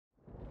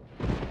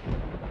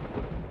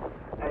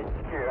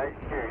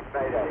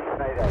Mayday.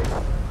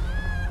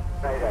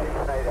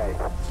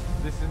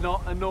 This is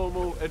not a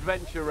normal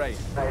adventure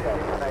race.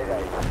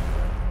 Mayday.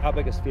 Our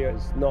biggest fear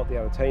is not the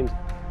other teams,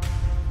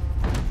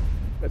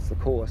 it's the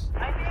course.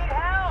 I need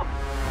help!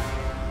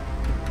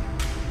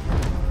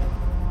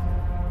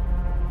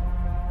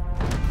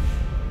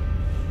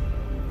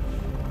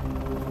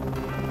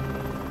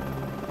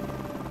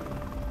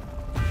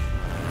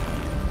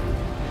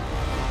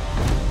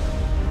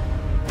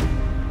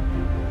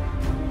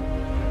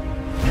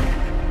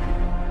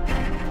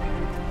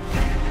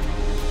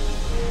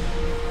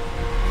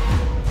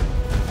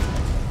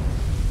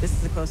 This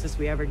is the closest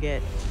we ever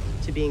get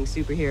to being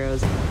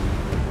superheroes.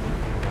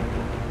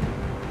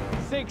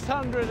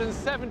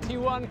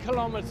 671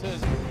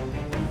 kilometers.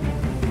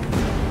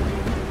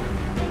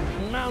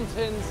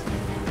 Mountains,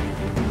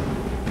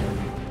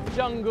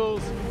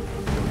 jungles,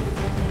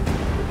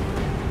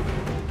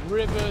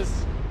 rivers,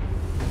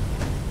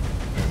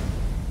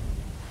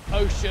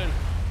 ocean.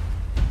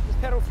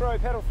 Just pedal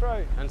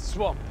through. And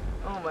swamp.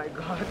 Oh my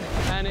God.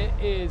 And it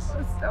is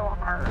So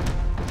hard.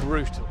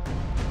 brutal.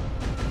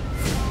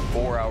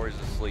 4 hours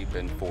of sleep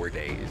in 4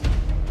 days.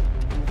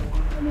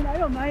 I mean, I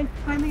don't mind.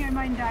 I think I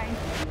mind dying.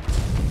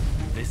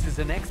 This is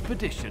an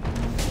expedition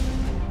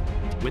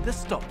with a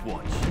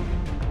stopwatch,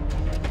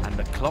 and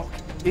the clock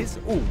is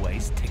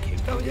always ticking.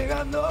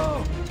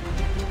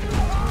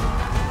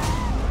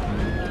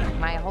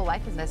 My whole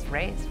life is this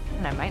race,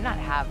 and I might not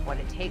have what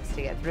it takes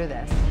to get through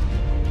this.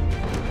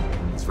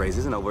 This race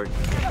isn't over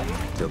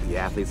till the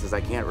athlete says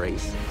I can't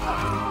race.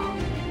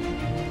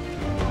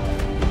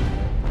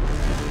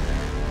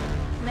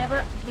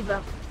 Never give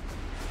up.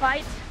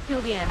 Fight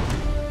till the end.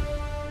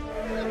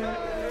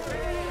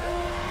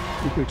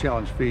 Eco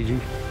Challenge Fiji.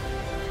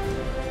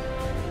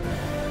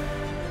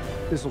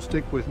 This will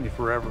stick with me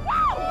forever.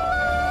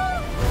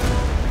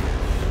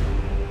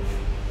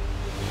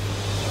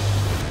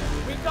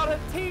 We've got a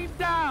team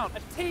down. A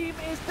team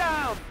is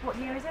down. What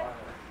year is it?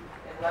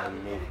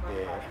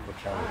 Eco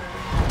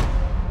Challenge.